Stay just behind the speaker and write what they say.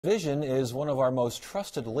Vision is one of our most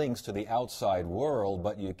trusted links to the outside world,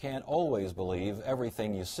 but you can't always believe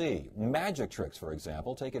everything you see. Magic tricks, for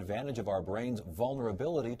example, take advantage of our brain's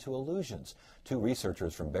vulnerability to illusions. Two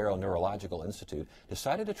researchers from Barrow Neurological Institute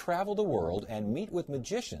decided to travel the world and meet with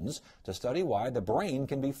magicians to study why the brain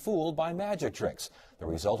can be fooled by magic tricks. The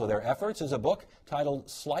result of their efforts is a book titled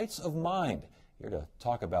Sleights of Mind. Here to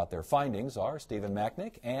talk about their findings are Stephen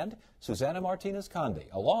Macknick and Susana Martinez-Conde,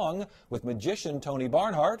 along with magician Tony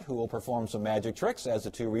Barnhart, who will perform some magic tricks as the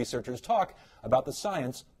two researchers talk about the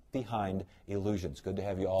science behind illusions. Good to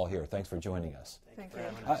have you all here. Thanks for joining us. Thank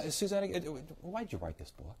you. Susana, why did you write this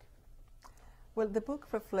book? Well, the book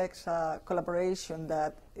reflects a collaboration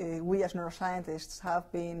that we as neuroscientists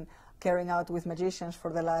have been carrying out with magicians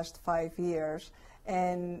for the last 5 years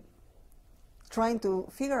and trying to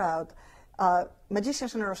figure out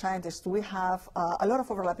magicians and neuroscientists, we have a lot of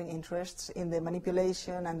overlapping interests in the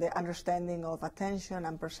manipulation and the understanding of attention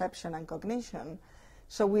and perception and cognition.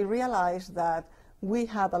 So we realized that we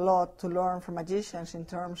had a lot to learn from magicians in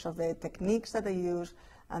terms of the techniques that they use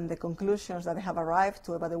and the conclusions that they have arrived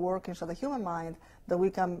to about the workings of the human mind that we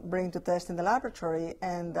can bring to test in the laboratory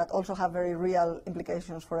and that also have very real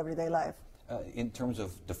implications for everyday life. In terms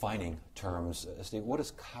of defining terms, Steve, what is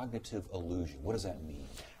cognitive illusion? What does that mean?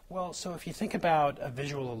 Well, so if you think about a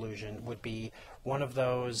visual illusion, would be one of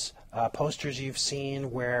those posters you've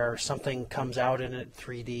seen where something comes out in it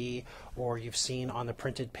 3D, or you've seen on the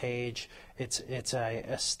printed page, it's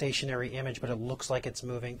a stationary image, but it looks like it's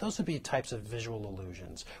moving. Those would be types of visual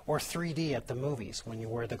illusions. Or 3D at the movies when you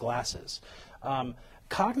wear the glasses.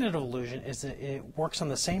 Cognitive illusion is that it works on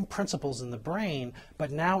the same principles in the brain,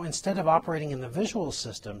 but now instead of operating in the visual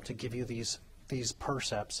system to give you these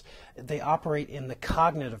percepts, they operate in the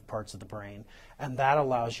cognitive parts of the brain, and that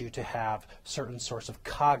allows you to have certain sorts of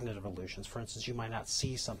cognitive illusions. For instance, you might not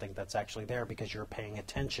see something that's actually there because you're paying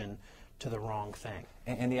attention to the wrong thing.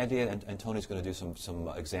 And the idea, and Tony's going to do some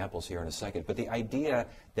examples here in a second, but the idea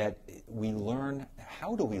that we learn,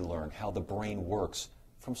 how do we learn how the brain works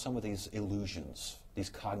from some of these illusions, these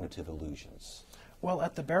cognitive illusions? Well,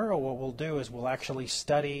 at the Barrow, what we'll do is we'll actually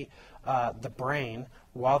study the brain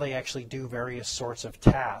while they actually do various sorts of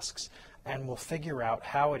tasks, and we'll figure out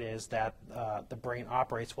how it is that the brain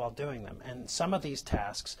operates while doing them. And some of these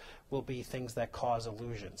tasks will be things that cause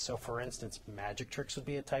illusions. So, for instance, magic tricks would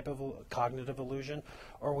be a type of cognitive illusion,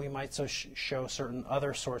 or we might show certain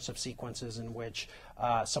other sorts of sequences in which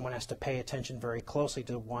someone has to pay attention very closely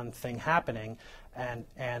to one thing happening, and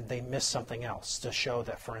they miss something else to show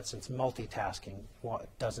that, for instance, multitasking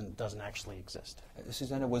doesn't actually exist.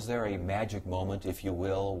 Susana, was there a magic moment, if you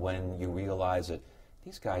will, when you realized that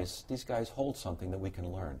these guys hold something that we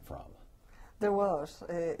can learn from? There was.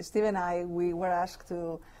 Steve and I, we were asked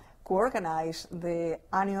to co-organize the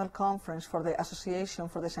annual conference for the Association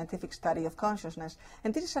for the Scientific Study of Consciousness.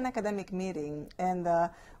 And this is an academic meeting, and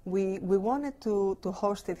we wanted to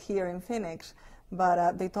host it here in Phoenix,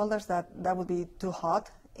 but they told us that that would be too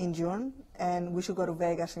hot in June, and we should go to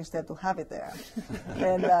Vegas instead to have it there.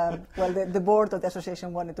 And, well, the board of the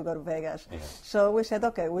association wanted to go to Vegas. Yeah. So we said,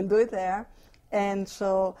 okay, we'll do it there. And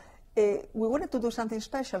so we wanted to do something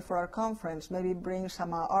special for our conference, maybe bring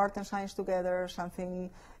some art and science together, something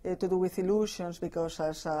to do with illusions, because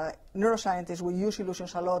as neuroscientists, we use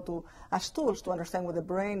illusions a lot as tools to understand what the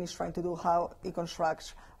brain is trying to do, how it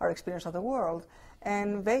constructs our experience of the world.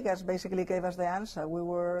 And Vegas basically gave us the answer. We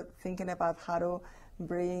were thinking about how to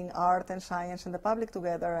bring art and science and the public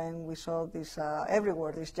together, and we saw this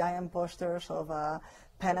everywhere, these giant posters of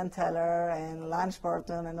Penn and Teller and Lance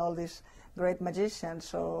Burton and all these great magicians.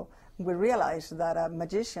 So we realized that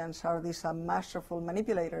magicians are these masterful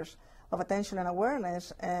manipulators of attention and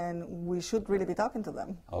awareness, and we should really be talking to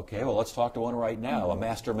them. Okay, well, let's talk to one right now, a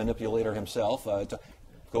master manipulator himself.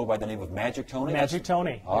 Go by the name of Magic Tony? Magic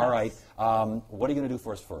Tony. All right. What are you going to do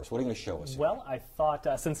for us first? What are you going to show us? Well, I thought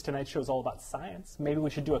since tonight's show is all about science, maybe we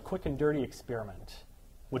should do a quick and dirty experiment.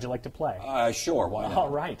 Would you like to play? Sure, why not? All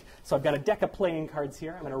right. So I've got a deck of playing cards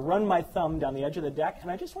here. I'm going to run my thumb down the edge of the deck,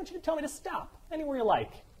 and I just want you to tell me to stop anywhere you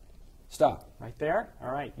like. Stop. Right there.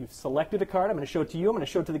 All right. You've selected a card. I'm going to show it to you. I'm going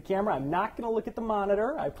to show it to the camera. I'm not going to look at the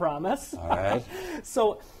monitor, I promise. All right.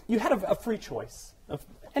 So you had a free choice of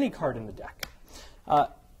any card in the deck.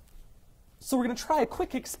 So we're going to try a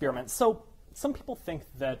quick experiment. So some people think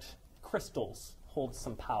that crystals hold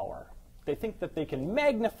some power. They think that they can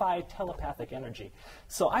magnify telepathic energy.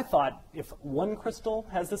 So I thought, if one crystal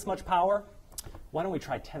has this much power, why don't we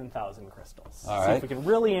try 10,000 crystals? All See right. if we can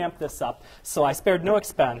really amp this up. So I spared no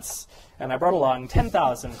expense, and I brought along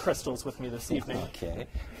 10,000 crystals with me this evening. Okay.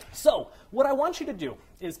 So what I want you to do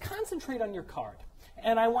is concentrate on your card.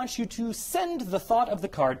 and I want you to send the thought of the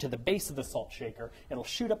card to the base of the salt shaker. It'll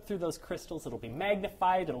shoot up through those crystals, it'll be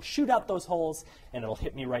magnified, it'll shoot out those holes, and it'll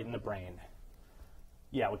hit me right in the brain.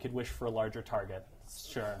 Yeah, we could wish for a larger target.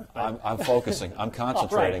 Sure. I'm focusing. I'm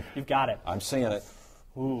concentrating. Right, you've got it. I'm seeing it.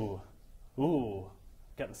 Ooh.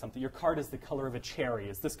 Getting something. Your card is the color of a cherry.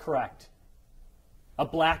 Is this correct? A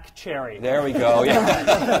black cherry. There we go.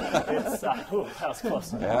 Yeah. It's, that was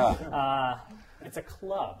close. Yeah. It's a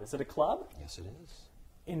club. Is it a club? Yes, it is.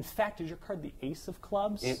 In fact, is your card the ace of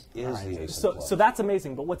clubs? It is the ace of clubs. So that's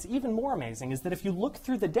amazing. But what's even more amazing is that if you look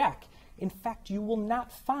through the deck, in fact, you will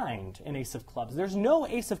not find an ace of clubs. There's no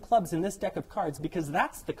ace of clubs in this deck of cards because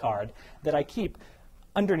that's the card that I keep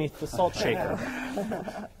underneath the salt shaker.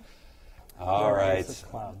 All right. Ace of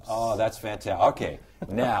clubs. Oh, that's fantastic. Okay,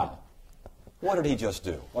 now, what did he just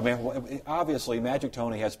do? I mean, obviously, Magic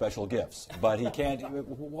Tony has special gifts, but he can't.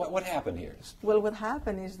 What happened here? Well, what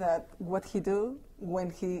happened is that what he do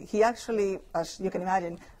when he actually, as you can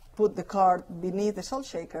imagine, put the card beneath the salt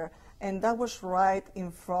shaker, and that was right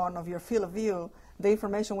in front of your field of view. The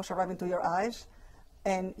information was arriving to your eyes,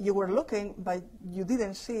 and you were looking, but you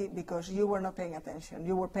didn't see because you were not paying attention.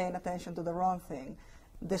 You were paying attention to the wrong thing.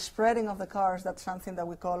 The spreading of the cards, that's something that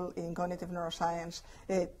we call in cognitive neuroscience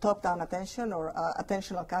top-down attention or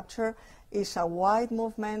attentional capture, is a wide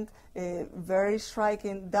movement, very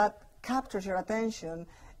striking, that captures your attention,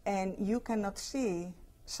 and you cannot see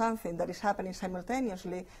something that is happening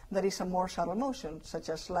simultaneously that is a more subtle motion, such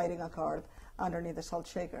as sliding a card underneath the salt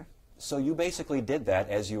shaker. So you basically did that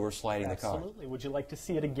as you were sliding the card. Absolutely. Would you like to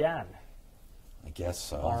see it again? I guess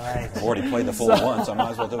so. All right. I've already played the fool once, I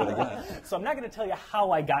might as well do it again. So I'm not going to tell you how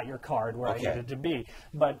I got your card where I needed it to be,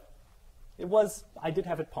 but I did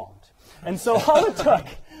have it palmed. And so all it took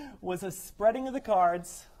was a spreading of the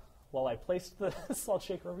cards while I placed the salt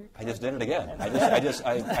shaker over your card. I just did it again.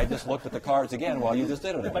 I just looked at the cards again while you just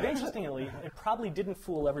did it again. But interestingly, it probably didn't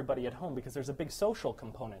fool everybody at home because there's a big social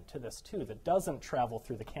component to this too that doesn't travel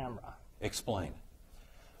through the camera. Explain.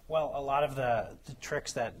 Well, a lot of the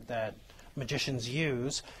tricks that magicians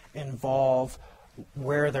use involve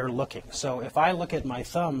where they're looking. So if I look at my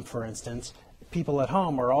thumb, for instance, people at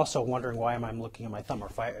home are also wondering why am I looking at my thumb. Or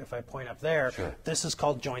if I point up there, sure. This is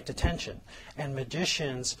called joint attention. And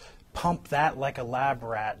magicians pump that like a lab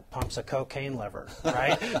rat pumps a cocaine lever,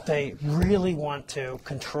 right? They really want to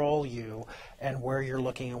control you and where you're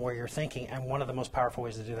looking and where you're thinking. And one of the most powerful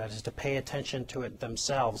ways to do that is to pay attention to it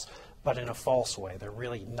themselves, but in a false way. They're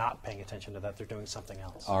really not paying attention to that. They're doing something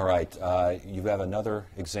else. All right. You have another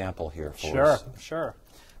example here for us. Sure.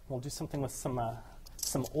 We'll do something with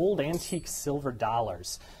some old antique silver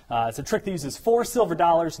dollars. It's a trick that uses 4 silver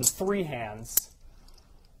dollars in 3 hands.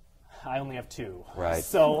 I only have 2. Right.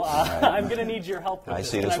 So I'm going to need your help with I this.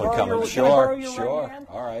 see Can this I one borrow coming. Can I Sure, borrow your sure. right hand?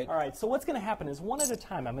 All right. All right. So what's going to happen is one at a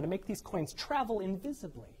time, I'm going to make these coins travel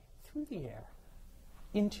invisibly through the air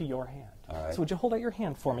into your hand. All right. So would you hold out your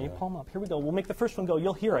hand for me, palm up. Here we go. We'll make the first one go.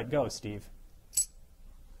 You'll hear it go, Steve.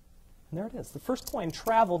 And there it is. The first coin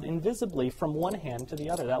traveled invisibly from one hand to the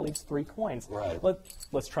other. That leaves 3 coins. Right.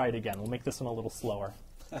 Let's try it again. We'll make this one a little slower.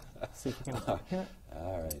 See if we can hear it.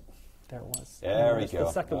 All right. There it was. There we There's go.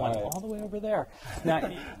 The second All one, right. all the way over there.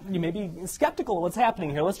 Now, you may be skeptical of what's happening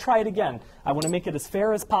here. Let's try it again. I want to make it as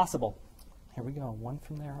fair as possible. Here we go. One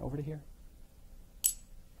from there over to here.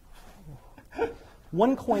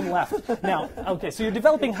 1 coin left. Now, okay, so you're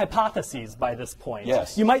developing hypotheses by this point.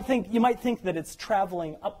 Yes. You might think that it's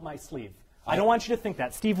traveling up my sleeve. I don't want you to think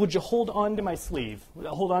that. Steve, would you hold on to my sleeve?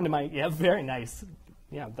 Hold on to my, yeah, very nice.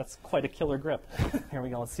 Yeah, that's quite a killer grip. Here we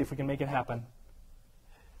go. Let's see if we can make it happen.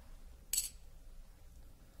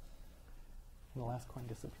 And the last coin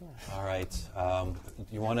disappears. All right.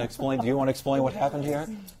 You want to explain? Do you want to explain what happened here?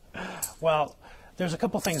 Well, there's a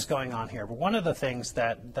couple things going on here. But one of the things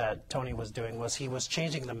that Tony was doing was he was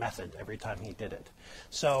changing the method every time he did it.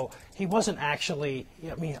 So he wasn't actually,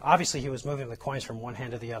 I mean, obviously he was moving the coins from one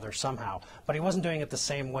hand to the other somehow, but he wasn't doing it the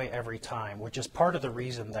same way every time, which is part of the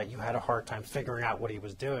reason that you had a hard time figuring out what he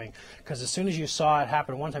was doing. Because as soon as you saw it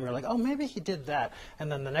happen one time, you're like, oh, maybe he did that.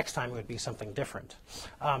 And then the next time it would be something different.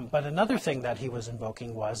 But another thing that he was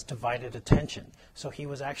invoking was divided attention. So he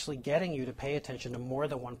was actually getting you to pay attention to more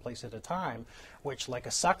than one place at a time, which, like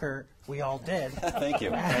a sucker, we all did. Thank you.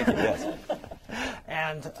 Thank you. Yes.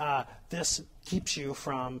 And this keeps you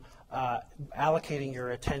from allocating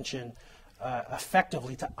your attention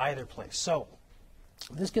effectively to either place. So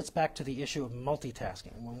this gets back to the issue of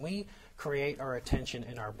multitasking. When we create our attention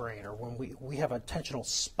in our brain, or when we have attentional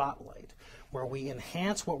spotlight, where we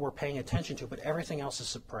enhance what we're paying attention to, but everything else is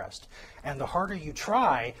suppressed. And the harder you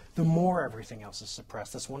try, the more everything else is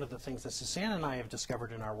suppressed. That's one of the things that Susanna and I have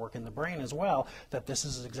discovered in our work in the brain as well, that this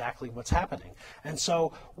is exactly what's happening. And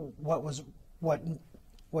so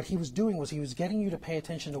what he was doing was he was getting you to pay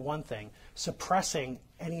attention to one thing, suppressing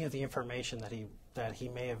any of the information that he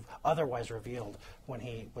may have otherwise revealed when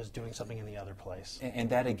he was doing something in the other place. And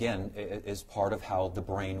that, again, is part of how the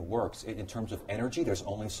brain works. In terms of energy, there's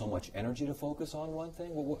only so much energy to focus on one thing?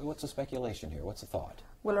 What's the speculation here? What's the thought?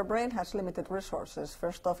 Well, our brain has limited resources.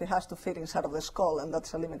 First off, it has to fit inside of the skull, and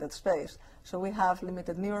that's a limited space. So we have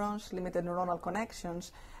limited neurons, limited neuronal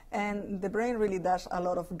connections, and the brain really does a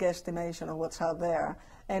lot of guesstimation of what's out there.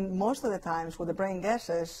 And most of the times, what the brain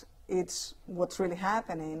guesses, it's what's really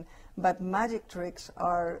happening, but magic tricks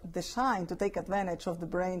are designed to take advantage of the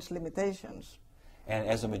brain's limitations. And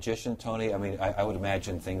as a magician, Tony, I mean, I would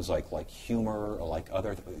imagine things like humor or like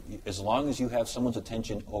other, as long as you have someone's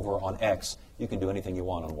attention over on X, you can do anything you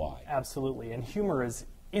want on Y. Absolutely, and humor is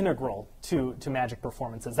integral to magic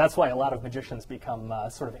performances. That's why a lot of magicians become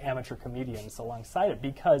sort of amateur comedians alongside it,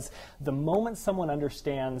 because the moment someone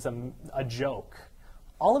understands a joke,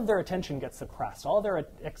 all of their attention gets suppressed, all their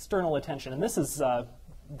external attention, and this is,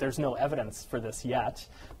 there's no evidence for this yet,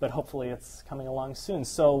 but hopefully it's coming along soon.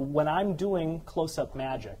 So when I'm doing close-up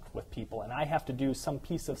magic with people and I have to do some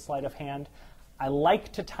piece of sleight of hand, I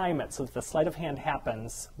like to time it so that the sleight of hand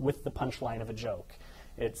happens with the punchline of a joke.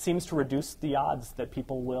 It seems to reduce the odds that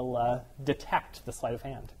people will detect the sleight of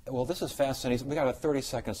hand. Well, this is fascinating. We got a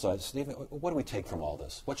 30-second slide. Stephen, what do we take from all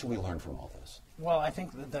this? What should we learn from all this? Well, I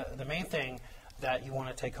think the main thing that you want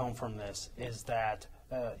to take home from this is that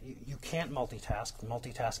you can't multitask.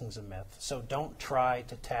 Multitasking is a myth. So don't try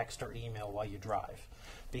to text or email while you drive,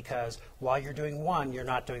 because while you're doing one, you're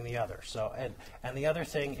not doing the other. So, and the other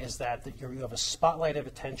thing is that you have a spotlight of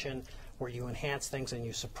attention where you enhance things and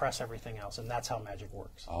you suppress everything else, and that's how magic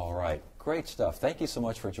works. All right. Great stuff. Thank you so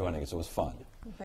much for joining us. It was fun.